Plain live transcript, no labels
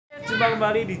Jumpa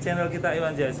kembali di channel kita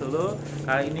Iwan Jaya Solo.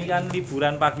 Kali ini kan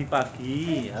liburan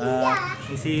pagi-pagi.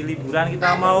 Isi liburan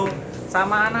kita mau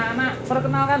sama anak-anak.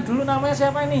 Perkenalkan dulu, namanya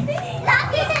siapa ini?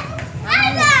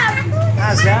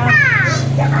 Azam.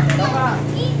 Siapa?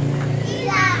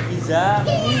 Iza.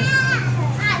 Ini.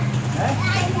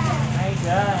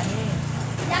 Aida. Ini.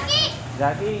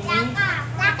 Zaki. Ini.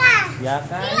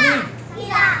 Yaka. Ini.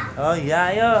 Oh iya,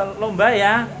 ayo lomba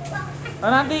ya. Oh,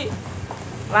 nanti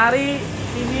lari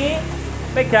ini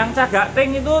pegang cagak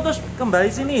ting itu terus kembali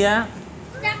sini ya.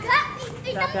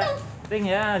 Cagak ting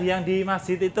ya yang di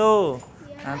masjid itu.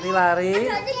 Nanti lari.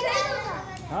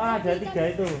 Oh, ada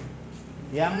 3 itu.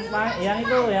 Yang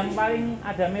itu yang paling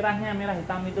ada merahnya, merah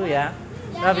hitam itu ya.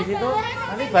 Habis itu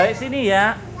nanti balik sini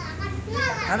ya.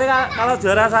 Nanti kalau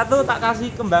juara 1 tak kasih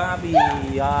kembang api.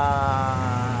 Ya.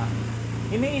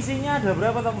 Ini isinya ada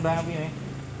berapa tuh kembang api ini?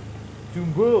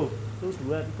 Jumbo. 1,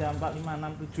 2, 3, 4, 5,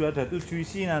 6, 7, ada 7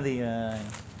 isi nanti ya.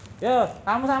 Yo,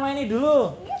 kamu sama ini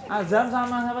dulu. Azam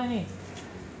sama siapa ini?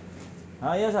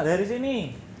 Ayo dari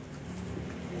sini.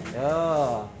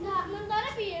 Yo. Nah,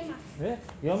 motornya piye, Mas?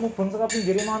 Ya mubeng saka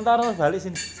pinggir motor balik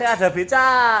sini. Saya ada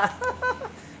beca.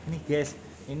 Ini guys,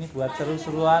 ini buat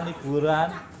seru-seruan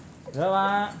liburan. Ya,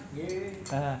 Pak. Nggih.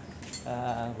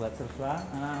 Buat seru-seruan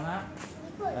anak-anak.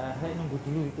 Saya nunggu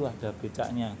dulu itu ada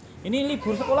becaknya. Ini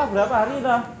libur sekolah berapa hari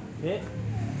toh?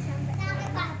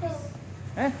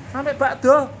 Sampai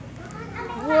bakdo.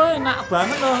 Wah, enak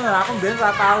banget loh. Aku mben ora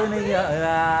tahu ini ya.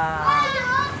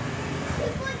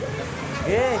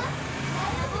 Nggih.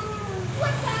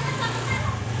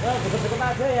 Ya, deket-deket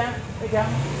aja ya. Pegang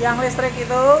tiang listrik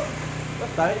itu.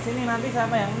 Terus balik sini nanti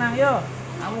siapa yang menang, yo.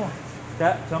 Kamu.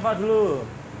 Jongkok dulu.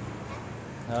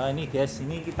 Nah, ini guys,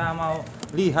 ini kita mau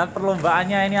lihat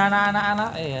perlombaannya ini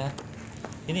anak-anak ya.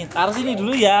 Ini taruh sini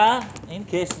dulu ya. Ini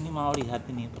guys, ini mau lihat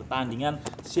ini pertandingan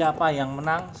siapa yang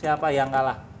menang, siapa yang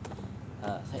kalah.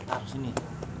 Saya taruh sini.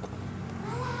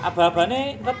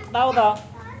 Aba-abane tahu toh?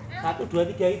 1,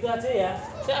 2, 3 itu aja ya.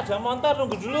 Saya ada motor,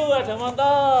 nunggu dulu, ada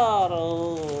motor.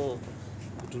 Oh.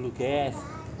 Tunggu dulu guys.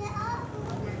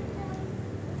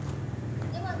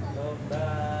 Coba.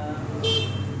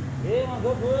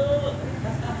 Monggo Bu.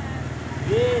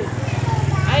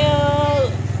 Ayo.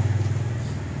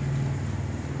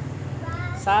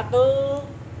 1,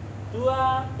 2,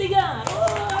 3.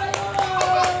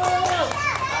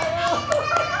 Ayo.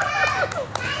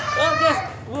 Oke.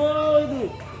 Wow, ini.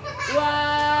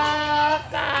 Wah,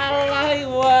 kalah.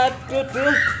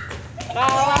 Waduh.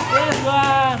 Kalah guys,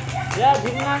 wah. Ya,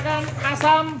 dimenangkan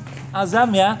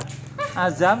Azam ya.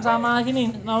 Azam sama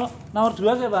ini nomor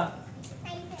 2 siapa?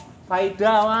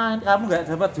 Faida. Wah, kamu nggak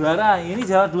dapat juara. Ini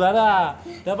juara.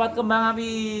 Dapat kembang api.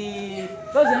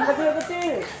 Terus yang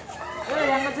kecil-kecil.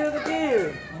 Yang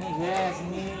kecil-kecil. Ini guys,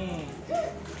 ini.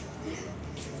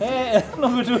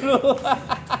 Nunggu dulu.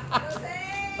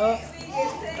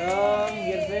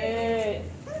 Minggir sih.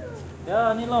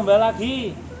 Yo, ini lomba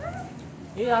lagi.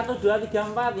 Ini 1, 2,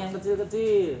 3, 4 yang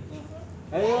kecil-kecil.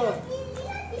 Ayo.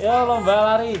 Yo,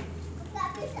 lomba lari.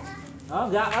 Oh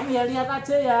enggak, kamu ya lihat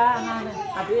aja ya,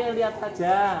 tapi ya lihat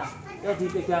aja. Ya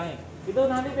dipegangin. Itu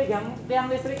nanti pegang tiang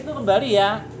listrik itu kembali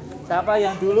ya. Siapa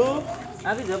yang dulu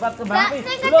nanti dapat kembang api.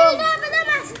 Belum.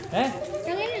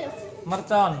 Yang ini loh.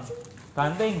 Mercon.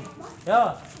 Banting.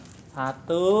 Yo. 1,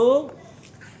 2,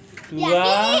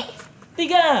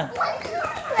 3.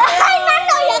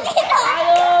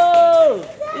 Ayo.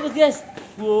 Itu guys.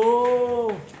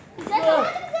 Wow.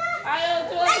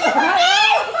 Ayo coba.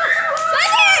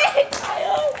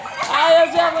 Ayo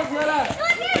siapa juara?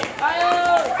 Ayo.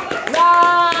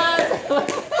 Nah.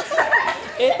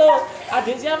 Itu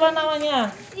adik siapa namanya?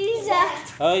 Iza.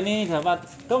 Oh, ini dapat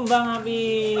kembang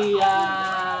api. Ya,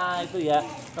 itu ya,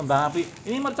 kembang api.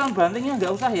 Ini mercon bantingnya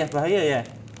nggak usah ya, bahaya ya?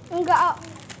 Enggak.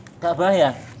 Nggak bahaya.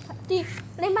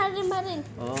 Dilempar-lemparin.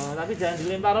 Oh, tapi jangan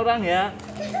dilempar orang ya.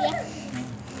 Ya.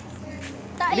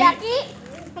 Tak Ini- yakin.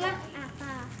 Apa?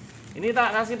 Ini tak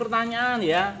kasih pertanyaan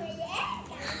ya.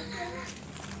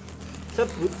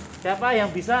 Sebut siapa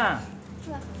yang bisa.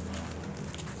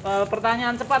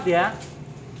 Pertanyaan cepat ya.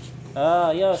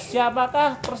 Yo,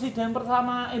 siapakah presiden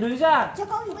pertama Indonesia?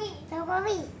 Jokowi.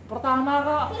 Pertama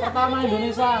kok, pertama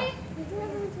Indonesia.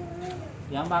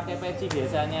 Yang pakai peci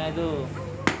biasanya itu.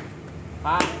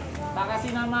 Pak, tak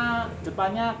kasih nama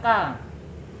depannya K.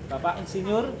 Bapak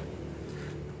Insinyur.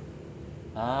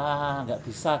 Nggak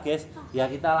bisa guys.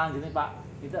 Ya kita lanjut nih Pak.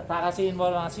 Kita tak kasih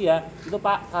informasi ya. Itu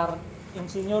Pak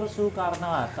Insinyur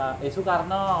Soekarno-Hatta.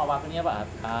 Soekarno, waktunya Pak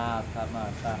Hatta.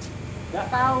 Soekarno-Hatta. Nggak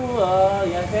tahu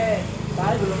ya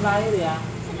saya belum lahir ya.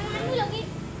 Senang lagi.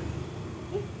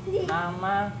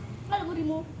 Nama Kalau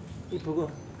burimu.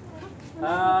 ibuku.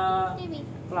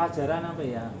 pelajaran apa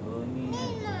ya? Oh ini.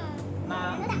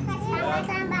 Nah,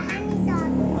 Tambahan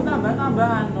oh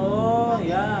tambah-tambahan. Oh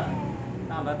ya,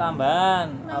 tambah-tambahan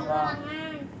apa?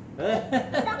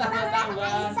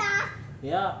 Tambah-tambahan.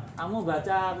 Ya, kamu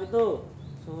baca apa itu?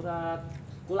 Surat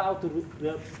Kul A'udzu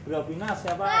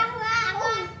siapa?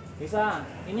 Bisa.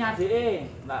 Ini ADE.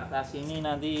 Tak kasih ini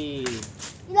nanti.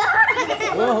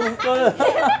 Oh, betul.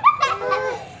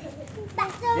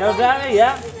 Ya udah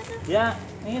ya. Ya,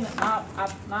 ini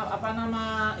apa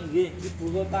nama ibu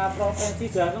kota provinsi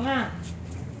Jawa Tengah?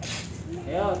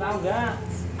 Ayo, tahu enggak?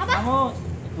 Kamu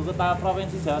ibu kota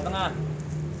provinsi Jawa Tengah?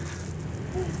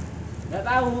 Enggak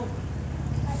tahu.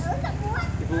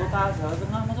 Ibu kota Jawa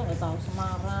Tengah masa enggak tahu?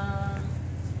 Semarang.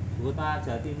 Ibu kota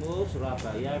Jawa Timur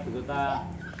Surabaya, ibu kota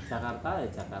Jakarta ya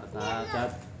Jakarta,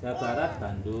 Jawa Barat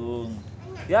Bandung.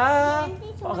 Ya,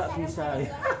 kok nggak bisa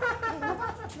ya?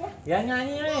 Ya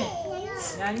nyanyi nih,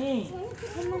 nyanyi.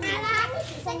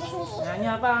 Nyanyi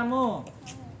apa kamu?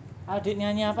 Adik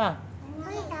nyanyi apa?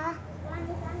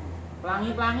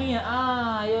 Pelangi-pelangi ya.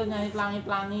 Ayo nyanyi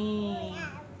pelangi-pelangi.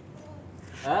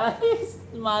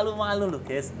 Malu-malu loh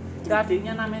guys. Itu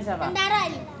adiknya namanya siapa?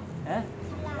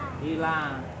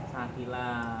 Hilang.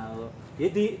 Sakila.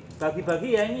 Jadi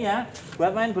bagi-bagi ya ini ya,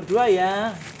 buat main berdua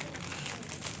ya.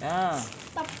 Ya.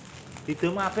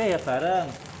 Hitung apa ya bareng.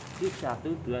 Ini 1,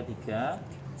 2, 3.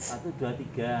 1, 2,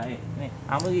 3. Nih,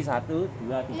 kamu ini 1,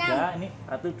 2, 3. Ini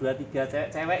 1, 2, 3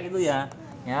 cewek itu ya.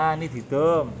 Ya, ini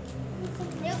dihitung.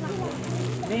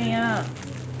 Nih ya.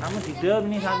 Kamu dihitung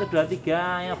ini 1, 2,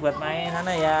 3 ya buat main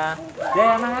sana ya.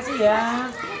 Ya, makasih ya.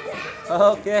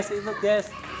 Oh, guys, itu guys.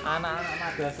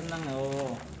 Anak-anak pada seneng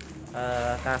loh.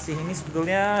 Kasih ini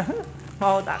sebetulnya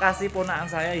mau tak kasih ponakan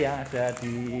saya yang ada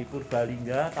di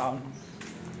Purbalingga tahun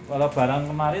kalau barang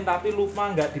kemarin tapi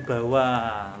lupa nggak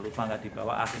dibawa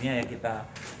akhirnya ya kita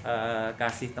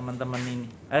kasih teman-teman ini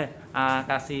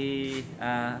kasih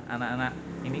anak-anak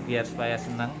ini biar supaya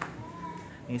senang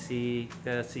ngisi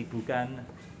kesibukan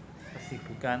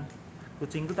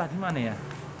kucingku tadi mana ya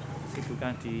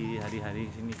kesibukan di hari-hari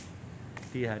sini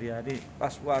di hari-hari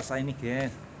pas puasa ini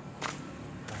guys.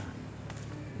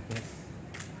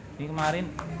 Ini kemarin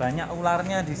banyak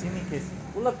ularnya di sini guys.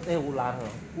 Ulet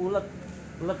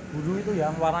bulu itu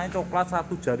yang warnanya coklat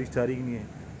satu jari-jari ini.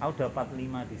 Aku dapat 5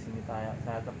 di sini saya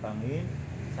terbangin,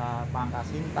 saya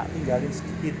pangkasin, tak tinggalin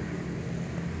sedikit.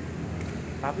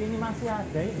 Tapi ini masih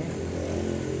ada ini.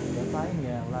 Ngapain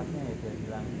ya ulatnya ya dia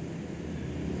bilang.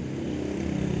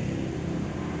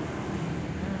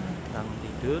 Bangun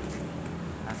tidur.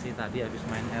 Masih tadi habis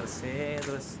main RC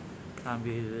terus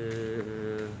sambil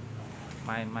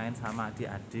main-main sama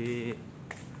adik-adik.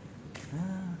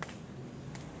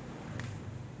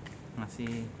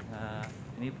 Masih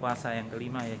ini puasa yang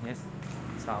kelima ya guys.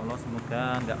 Insya Allah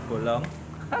semoga nggak bolong.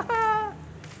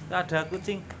 Ada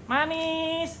kucing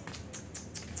manis.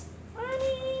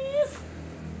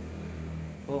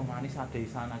 Oh manis ada di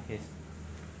sana guys.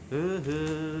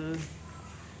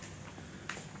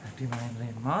 Tadi main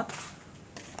remote.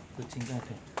 Kucingku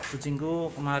ada.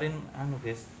 Kucingku kemarin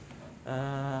guys.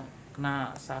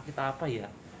 Kena sakit apa ya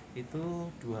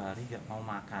itu 2 hari nggak mau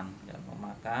makan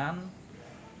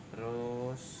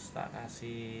terus tak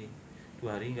kasih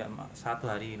 2 hari nggak 1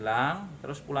 hari hilang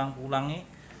terus pulang-pulang nih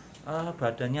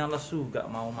badannya lesu nggak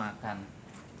mau makan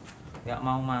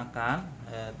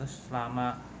terus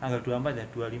selama tanggal 24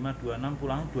 ya 25 26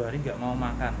 pulang 2 hari nggak mau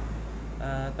makan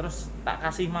terus tak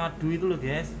kasih madu itu loh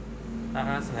guys tak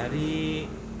kasih hari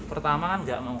pertama kan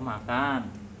nggak mau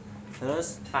makan.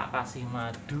 Terus tak kasih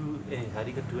madu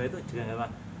hari kedua itu juga enggak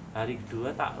hari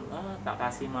kedua tak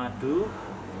kasih madu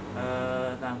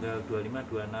tanggal 25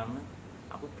 26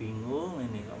 aku bingung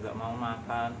ini kok enggak mau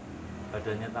makan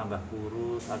badannya tambah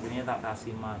kurus akhirnya tak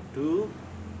kasih madu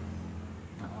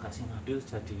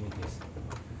jadi ini guys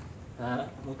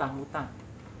mutah-mutah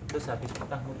terus habis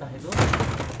mutah-mutah itu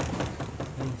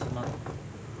ini Simon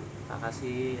tak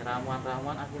kasih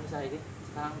ramuan-ramuan akhirnya saya ini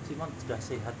sekarang Simon sudah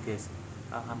sehat guys.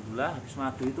 Alhamdulillah habis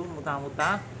madu itu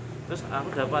muntah-muntah terus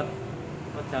aku dapat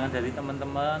wejangan dari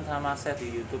teman-teman sama share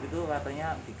di YouTube itu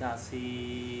katanya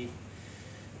dikasih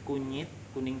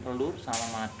kuning telur sama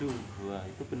madu. Wah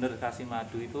itu bener kasih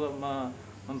madu itu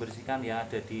membersihkan ya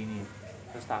ada di ini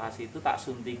terus tak kasih itu tak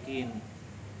suntikin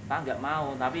tak nggak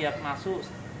mau tapi ya masuk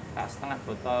tak setengah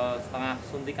botol setengah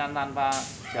suntikan tanpa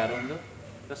jarum tuh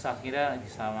terus akhirnya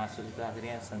bisa masuk itu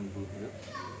akhirnya sembuh itu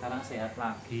sekarang sehat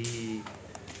lagi.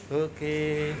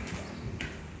 Oke.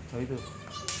 Oh itu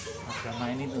pada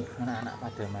main itu anak-anak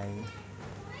pada main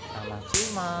sama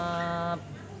cimat.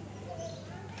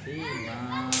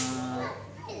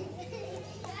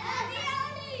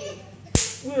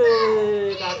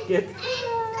 Wih, kaget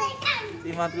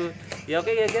timatku. Ya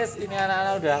oke ya guys, ini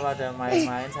anak-anak udah pada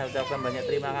main-main. Saya ucapkan banyak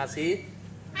terima kasih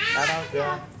karena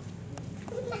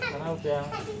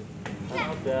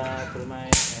udah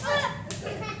bermain,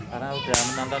 karena udah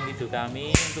menonton video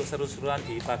kami untuk seru-seruan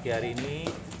di pagi hari ini.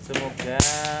 Semoga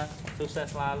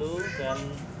sukses selalu dan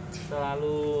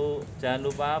selalu jangan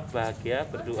lupa bahagia,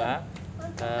 berdoa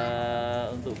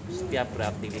untuk setiap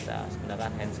beraktivitas.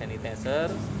 Gunakan hand sanitizer.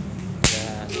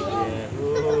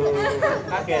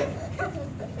 Kaget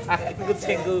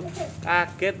kucingku,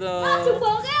 kaget loh.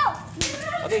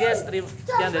 Oke guys,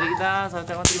 sekian dari kita. Saya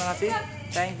ucapkan terima kasih.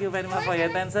 Thank you very much for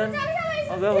your attention.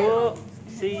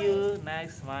 See you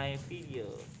next my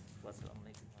video.